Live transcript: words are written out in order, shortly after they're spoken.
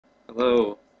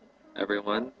Hello,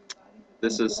 everyone.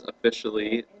 This is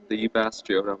officially the best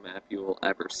Johto map you will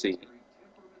ever see.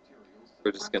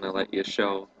 We're just gonna let you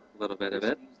show a little bit of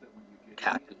it.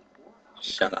 Cocky.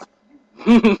 Shut up.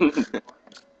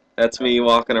 That's me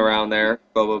walking around there,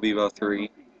 Bobo Bevo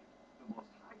 3.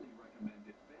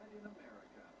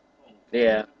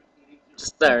 Yeah.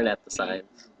 Just staring at the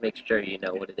signs. Make sure you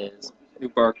know what it is. New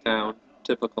Barktown,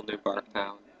 typical New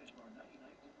Barktown.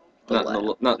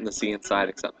 Nothing to see inside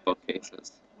except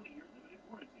bookcases.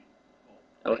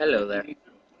 Oh, hello there.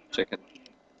 Chicken.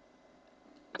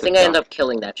 I think I end up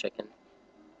killing that chicken.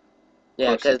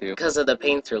 Yeah, Of course you do. because of the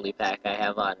painterly pack I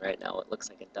have on right now. It looks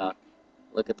like a duck.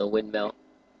 Look at the windmill.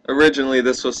 Originally,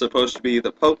 this was supposed to be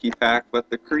the Poke Pack, but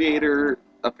the creator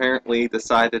apparently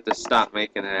decided to stop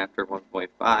making it after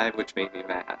 1.5, which made me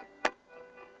mad.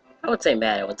 I would say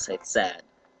mad, I would say sad.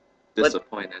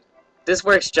 Disappointed. This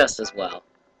works just as well.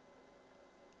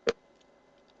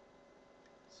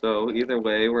 So either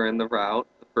way, we're in the route,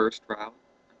 the first route.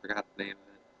 I forgot the name of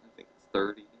it. I think it's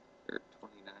 30 or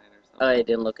 29 or something. Oh, I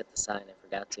didn't look at the sign. I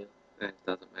forgot to. It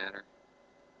doesn't matter.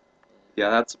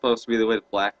 Yeah, that's supposed to be the way to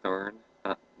Blackthorn.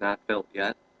 Not built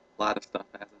yet. A lot of stuff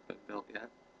hasn't been built yet.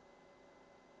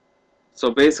 So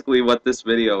basically what this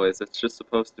video is, it's just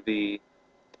supposed to be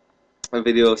a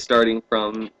video starting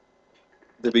from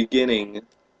the beginning,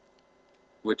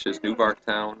 which is New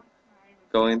Barktown,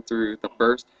 going through the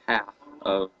first half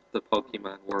of the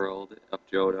Pokemon world of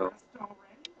Johto,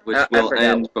 which will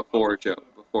end before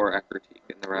Ecruteak,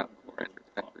 in the route before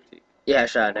Ecruteak. Yeah, I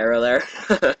shot an arrow there.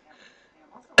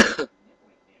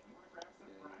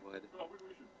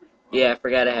 Yeah, I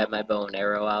forgot I had my bow and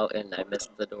arrow out and I missed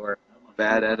the door.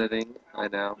 Bad editing, I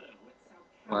know.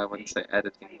 Well, I wouldn't say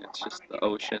editing, it's just the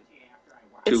ocean.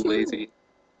 Too lazy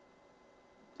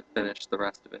to finish the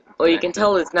rest of it. Well, you can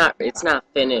tell it's not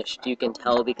finished. You can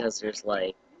tell because there's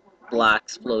like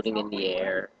blocks floating in the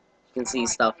air. You can see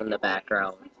stuff in the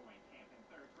background.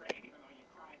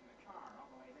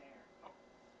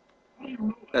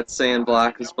 That sand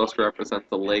block is supposed to represent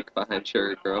the lake behind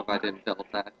Cherry Grove. I didn't build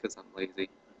that because I'm lazy.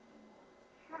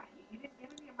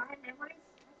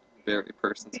 Very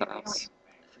person's house.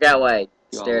 I forgot why I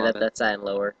stared at that sign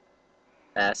lower,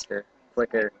 faster,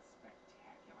 quicker,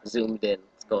 zoomed in.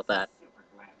 Let's go with that.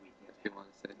 If you want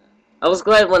to say that. I was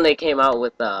glad when they came out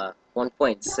with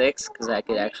 1.6 because I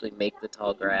could actually make the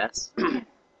tall grass.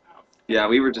 Yeah,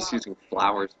 we were just using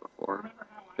flowers before.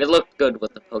 It looked good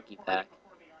with the Poke Pack.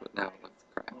 But now it looks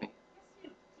crappy. I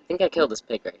think I killed this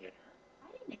pig right here.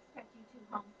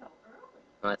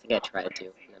 Oh, I think I tried to,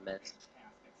 and I missed.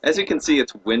 As you can see,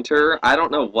 it's winter. I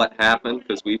don't know what happened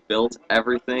because we built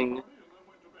everything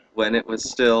when it was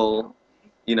still,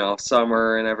 you know,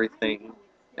 summer and everything.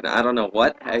 And I don't know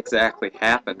what exactly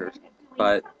happened,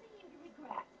 but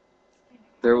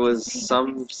there was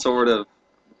some sort of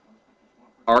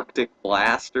Arctic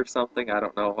blast or something. I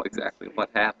don't know exactly what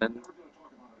happened.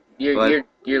 You're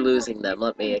losing them.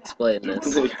 Let me explain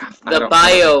this. The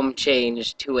biome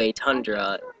changed to a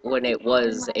tundra when it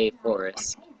was a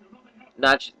forest.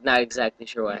 Not exactly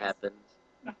sure what happened,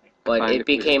 but it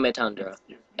became a tundra,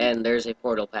 and there's a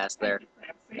portal past there.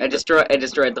 I destroyed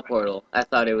the portal. I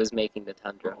thought it was making the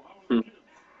tundra.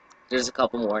 There's a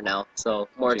couple more now, so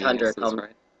more tundra comes.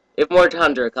 Right. If more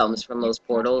tundra comes from those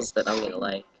portals, then I'm gonna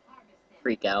like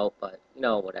freak out. But you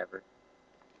know, whatever.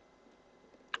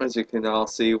 As you can all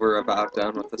see, we're about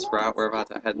done with this route. We're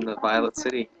about to head into Violet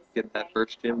City, get that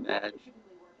first gym badge.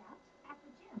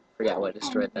 Forgot why I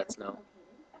destroyed that snow.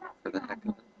 For the heck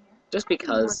of it. Just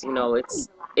because, you know,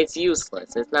 it's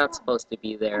useless. It's not supposed to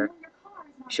be there.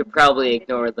 You should probably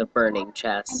ignore the burning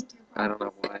chest. I don't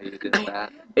know why you did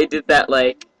that. I did that,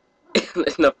 like,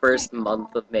 in the first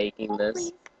month of making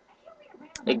this.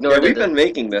 Yeah, we've been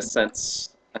making this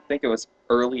since, I think it was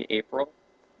early April.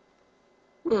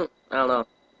 I don't know.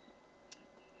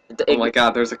 Oh my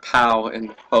god, there's a cow in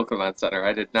the Pokemon Center.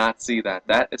 I did not see that.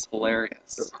 That is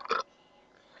hilarious. I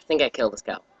think I killed this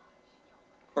cow.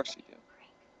 Of course you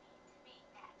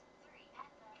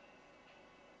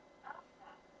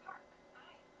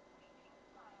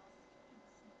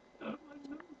do.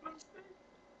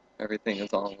 Everything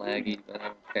is all laggy, but I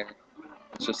don't care.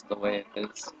 It's just the way it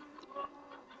is.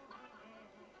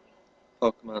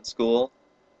 Pokemon School.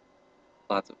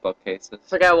 Lots of bookcases. I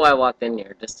forgot why I walked in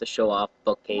here, just to show off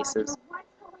bookcases.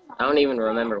 I don't even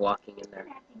remember walking in there.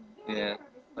 Yeah,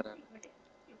 whatever.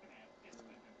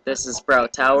 This is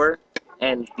Sprout Tower,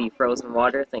 and the frozen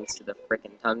water thanks to the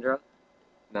frickin' tundra.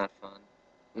 Not fun.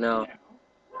 No.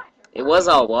 It was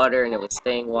all water, and it was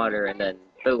staying water, and then,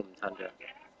 boom, tundra.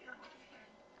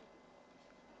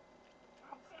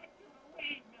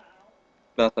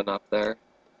 Nothing up there.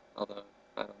 Although,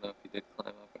 I don't know if you did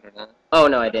climb up it or not. Oh,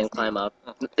 no, I didn't climb up.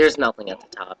 Oh. There's nothing at the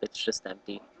top. It's just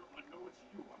empty.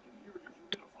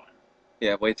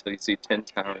 Yeah, wait till you see Tin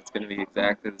Tower. It's going to be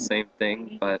exactly the same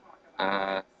thing, but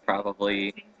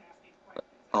probably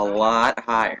a lot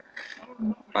higher.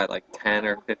 By like 10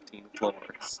 or 15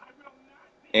 floors.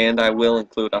 And I will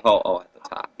include a ho-oh at the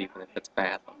top, even if it's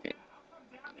bad looking.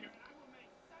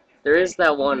 There is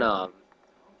that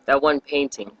one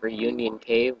painting for Union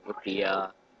Cave with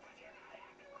the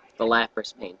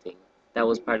Lapras painting. That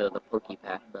was part of the Poke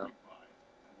Pack, though.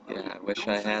 Yeah, I wish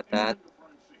I had that.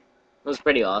 It was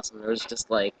pretty awesome. There was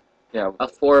just like Yeah, a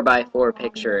 4x4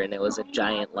 picture, and it was a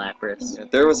giant Lapras. yeah,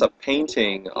 there was a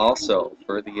painting also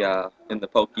for the in the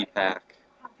Poke Pack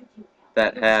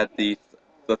that had the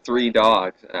 3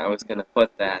 dogs, and I was gonna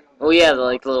put that. Oh yeah, the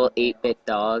like little 8-bit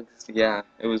dogs. Yeah,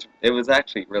 it was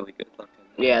actually really good looking.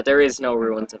 Yeah, there is no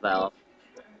Ruins of Elf.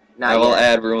 Not I will yet.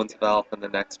 add Ruins of Elf in the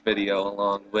next video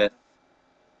along with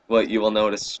what you will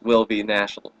notice will be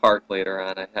National Park later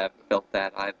on. I haven't built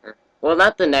that either. Well,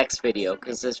 not the next video,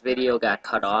 because this video got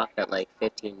cut off at like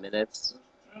 15 minutes.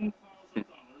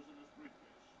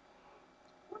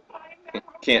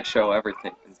 Can't show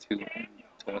everything in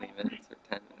 20 minutes or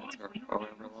 10 minutes or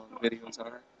however long videos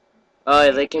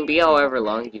are. They can be however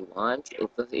long you want.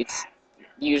 It's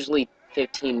usually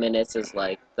 15 minutes is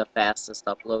like the fastest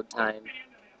upload time.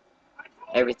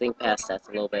 Everything past that's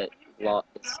a little bit long.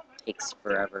 It takes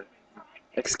forever.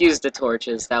 Excuse the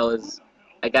torches.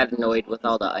 I got annoyed with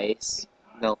all the ice.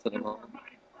 Melted them all.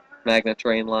 Magnet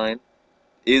train line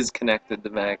is connected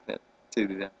to magnet to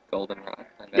the goldenrod.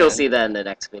 You'll see that in the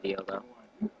next video, though.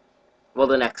 Well,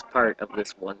 the next part of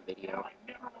this one video.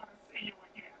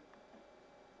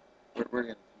 We're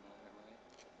gonna come on,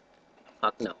 right?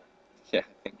 Fuck no. Yeah, I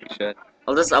think we should.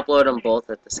 I'll just upload them both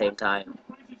at the same time.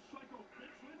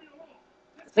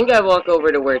 I think I walk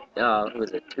over to where, who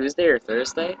was it, Tuesday or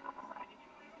Thursday?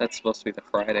 That's supposed to be the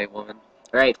Friday woman.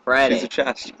 Right, Friday. She's a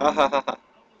chest. Ha ha ha ha.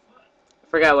 I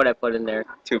forgot what I put in there.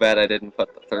 Too bad I didn't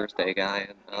put the Thursday guy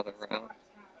in the other round.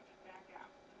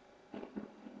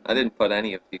 I didn't put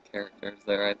any of the characters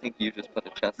there. I think you just put a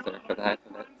chest there for the heck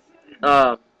of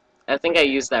it. I think I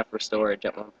used that for storage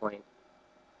at one point.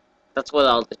 That's what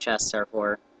all the chests are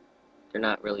for. They're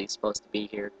not really supposed to be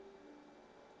here.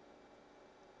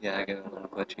 Yeah, I get a little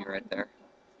glitchy right there.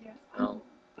 Oh.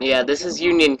 Yeah, this is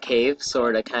Union Cave,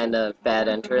 sorta, kinda bad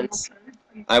entrance.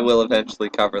 I will eventually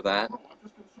cover that.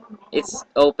 It's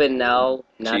open now.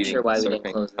 Not Cheating, sure why we surfing.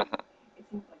 didn't close it.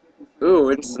 Haha.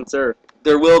 Ooh, instant surf.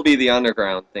 There will be the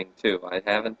underground thing too. I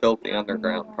haven't built the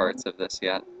underground parts of this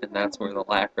yet, and that's where the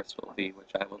Lapras will be,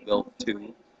 which I will build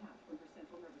too.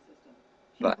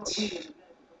 But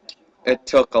it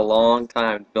took a long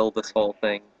time to build this whole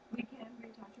thing.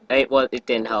 Well, it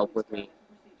didn't help with me.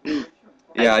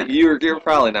 Yeah, you're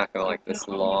probably not gonna like this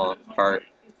long part,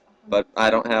 but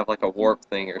I don't have like a warp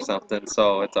thing or something,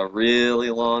 so it's a really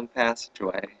long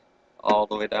passageway all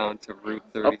the way down to Route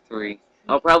 33.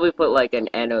 I'll probably put like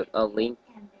a link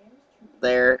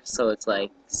there, so it's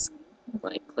like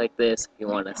click this if you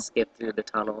want to skip through the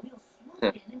tunnel.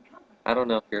 I don't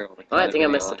know if you're able to. Oh, I think I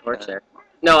missed the torch there.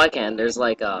 No, I can. There's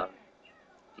like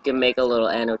you can make a little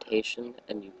annotation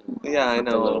and you can. Yeah, I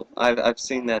know. I've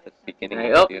seen that at the beginning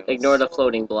Right, of videos. ignore the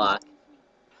floating block.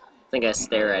 I think I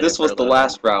stare at it. This was the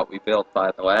last route we built,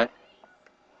 by the way.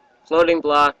 Floating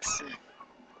blocks.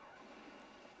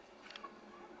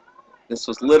 This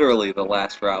was literally the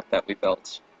last route that we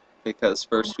built, because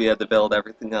first we had to build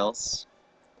everything else.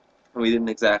 We didn't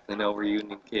exactly know where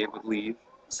Union Cave would lead.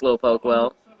 Slowpoke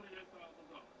well.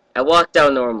 I walk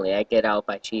down normally. I get out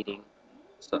by cheating.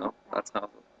 So that's how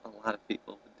a lot of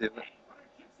people would do it.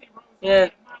 Yeah.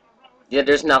 Yeah,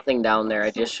 there's nothing down there.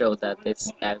 I just showed that it's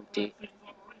empty.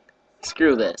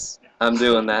 Screw this. I'm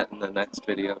doing that in the next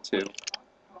video too.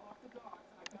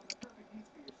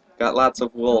 Got lots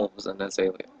of wolves in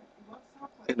Azalea.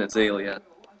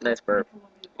 Nice burp.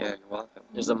 Yeah, you're welcome.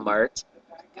 There's a mart,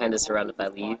 kind of surrounded by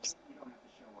leaves.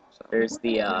 So, There's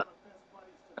the,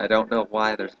 I don't know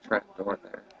why there's a trap door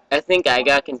there. I think I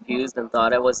got confused and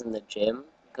thought I was in the gym,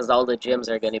 because all the gyms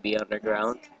are going to be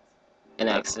underground, and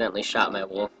I accidentally shot my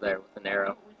wolf there with an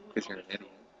arrow. Because you're an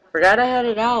idiot. Forgot I had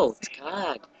it out.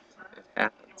 God. It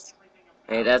happens.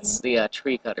 Hey, that's the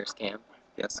tree cutters camp.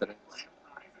 Yes, it is.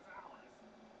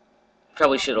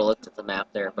 Probably should have looked at the map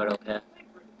there, but okay.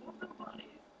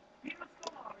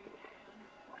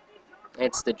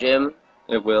 It's the gym.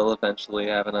 It will eventually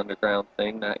have an underground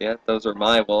thing, not yet. Those are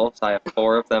my wolves. I have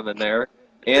 4 of them in there,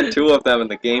 and 2 of them in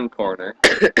the game corner,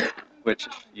 which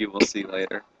you will see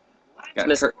later.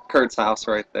 Got Kurt's house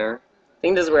right there. I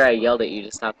think this is where I yelled at you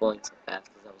to stop going so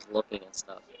fast because I was looking at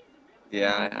stuff.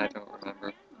 Yeah, I don't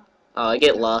remember. Oh, I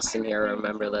get lost in here,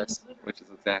 remember this. Which is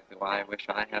exactly why I wish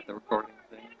I had the recording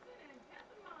thing.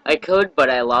 I could, but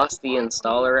I lost the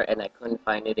installer and I couldn't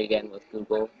find it again with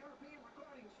Google.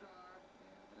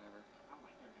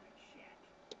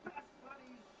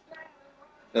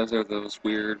 Those are those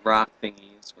weird rock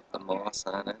thingies with the moss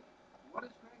on it.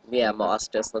 Yeah, moss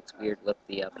just looks weird with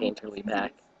the painterly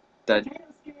pack.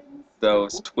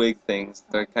 Those twig things,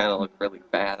 they kind of look really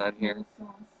bad on here.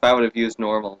 If I would have used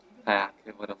normal pack,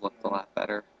 it would have looked a lot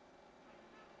better.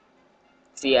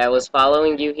 See, I was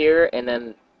following you here, and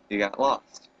then... You got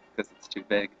lost, because it's too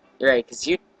big. Right, because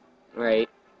you... Right.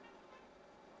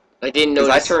 I didn't notice...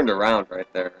 notice... I turned around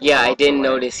right there. Yeah, I didn't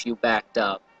notice you backed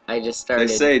up. I just started...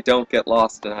 They say don't get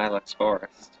lost in Ilex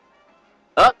Forest.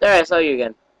 Oh, there, I saw you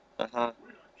again. Uh-huh.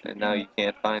 And now you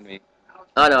can't find me.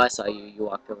 Oh, no, I saw you. You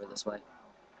walked over this way.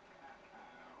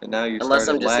 And now you Unless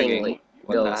started I'm just lagging. seeing, like,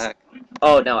 What the ghosts. heck?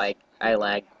 Oh, no, I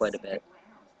lag quite a bit.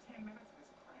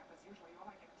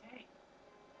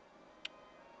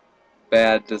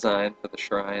 Bad design for the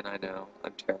shrine, I know.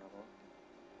 I'm terrible.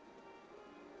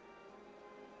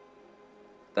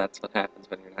 That's what happens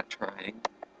when you're not trying.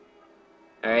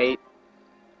 Alright.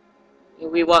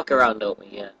 We walk around, don't we?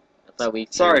 Yeah. I thought we...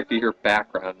 Sorry if you hear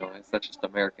background noise. That's just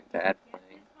American Dad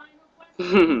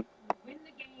playing.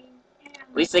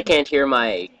 At least I can't hear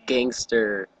my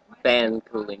gangster fan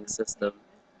cooling system.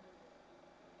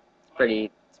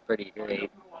 It's pretty great.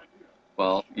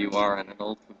 Well, you are on an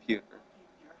old computer.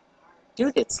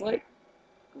 Dude, it's like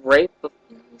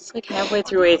it's like halfway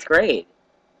through 8th grade.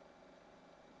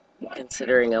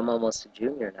 Considering I'm almost a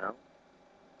junior now.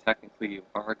 Technically, you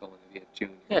are going to be a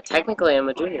junior. Yeah, technically I'm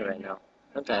a junior right now.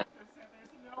 Okay.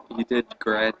 You did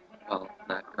well,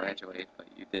 not graduate, but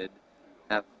you did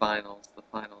have finals the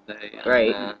final day.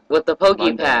 Right. With the Poke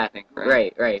Monday, Pack. I think,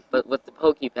 right? Right. But with the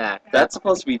Poke Pack. That's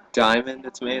supposed to be diamond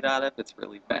it's made out of. It's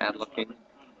really bad looking.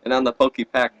 And on the Poke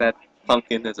Pack, that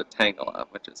pumpkin is a Tangela,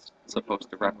 which is supposed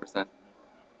to represent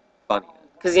funniness.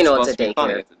 Because you know it's a supposed to be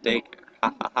funny. daycare. It's a daycare.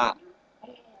 Ha ha ha.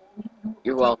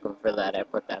 You're welcome for that. I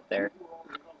put that there.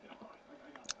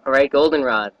 Alright,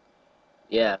 Goldenrod.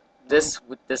 Yeah. This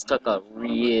took a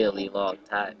really long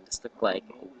time. This took like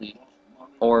a week.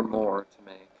 Or more to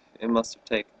make. It must have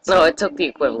taken No, it took the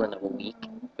equivalent of a week.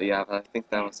 But yeah, I think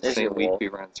that was the There's same week wolf. we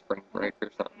were on spring break or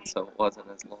something, so it wasn't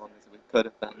as long as we could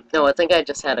have been. No, I think I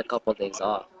just had a couple days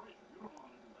off.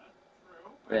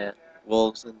 Yeah.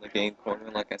 Wolves in the game corner,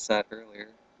 like I said earlier.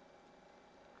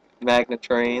 Magna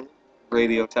Train,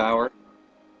 radio tower,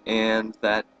 and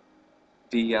that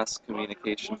DS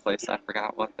communication place, I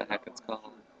forgot what the heck it's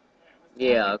called.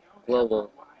 Yeah,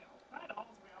 global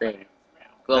thing.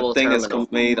 Global That thing terminal.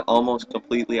 is made almost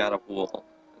completely out of wool,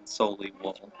 and solely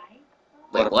wool. Wait,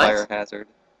 What a what? fire hazard.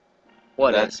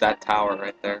 What that, is? That tower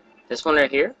right there. This one right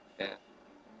here? Yeah.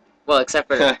 Well, except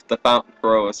for... The fountain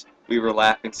froze. We were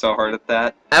laughing so hard at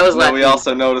that. I was laughing. We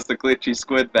also noticed the glitchy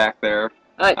squid back there.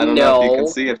 I don't know if you can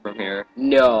see it from here.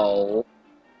 No.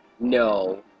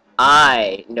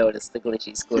 I noticed the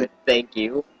glitchy squid. Thank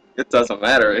you. It doesn't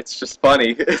matter. It's just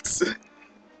funny.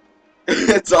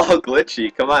 It's all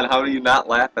glitchy. Come on, how do you not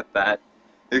laugh at that?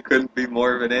 It couldn't be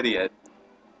more of an idiot.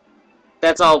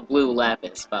 That's all blue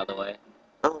lapis, by the way.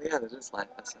 Oh yeah, that is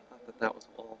lapis. I thought that was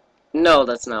wool. No,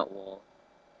 that's not wool.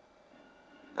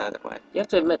 Either way. You have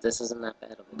to admit this isn't that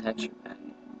bad of a texture pack.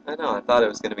 I know. I thought it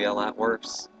was going to be a lot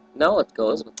worse. No, it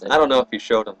goes with it. I don't know if you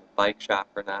showed them the bike shop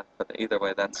or not, but either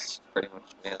way, that's pretty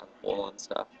much made out of wool and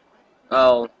stuff.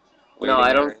 Oh. No,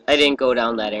 I don't. Areas. I didn't go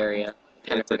down that area.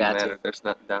 Kind of forgot matter. to. There's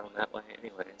nothing down that way,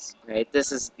 anyways. Right.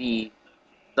 This is the,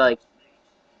 like,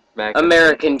 Magnet.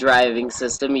 American driving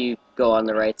system. You go on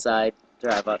the right side,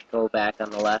 drive up, go back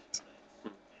on the left.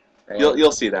 Right?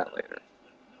 You'll see that later.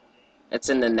 It's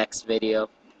in the next video.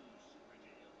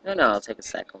 No, I'll take a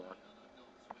second one.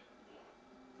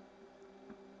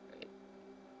 Right.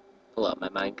 Pull out my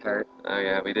minecart. Oh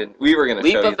yeah, we were gonna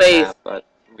Leap show of you the faith. map, but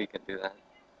we can do that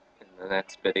in the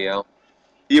next video.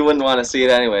 You wouldn't want to see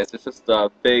it anyways. It's just a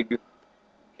big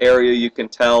area you can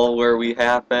tell where we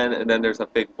have been, and then there's a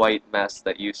big white mess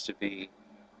that used to be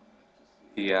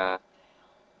the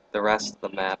rest of the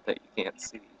map that you can't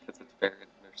see because it's buried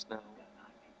under snow.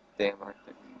 Damn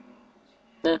Arctic.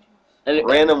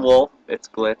 Random wolf. It's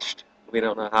glitched. We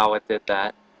don't know how it did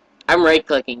that. I'm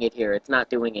right-clicking it here. It's not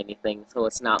doing anything, so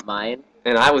it's not mine.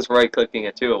 And I was right-clicking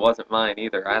it too. It wasn't mine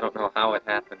either. I don't know how it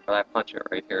happened, but I punch it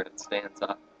right here and it stands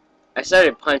up. I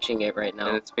started punching it right now.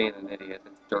 And it's being an idiot.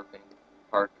 It's derping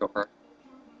hardcore.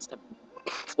 It's the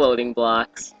floating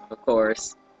blocks, of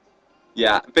course.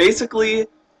 Yeah, basically,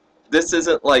 this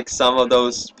isn't like some of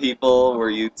those people where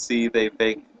you'd see they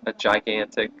a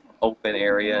gigantic open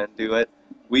area and do it.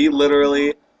 We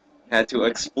literally had to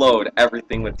explode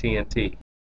everything with TNT.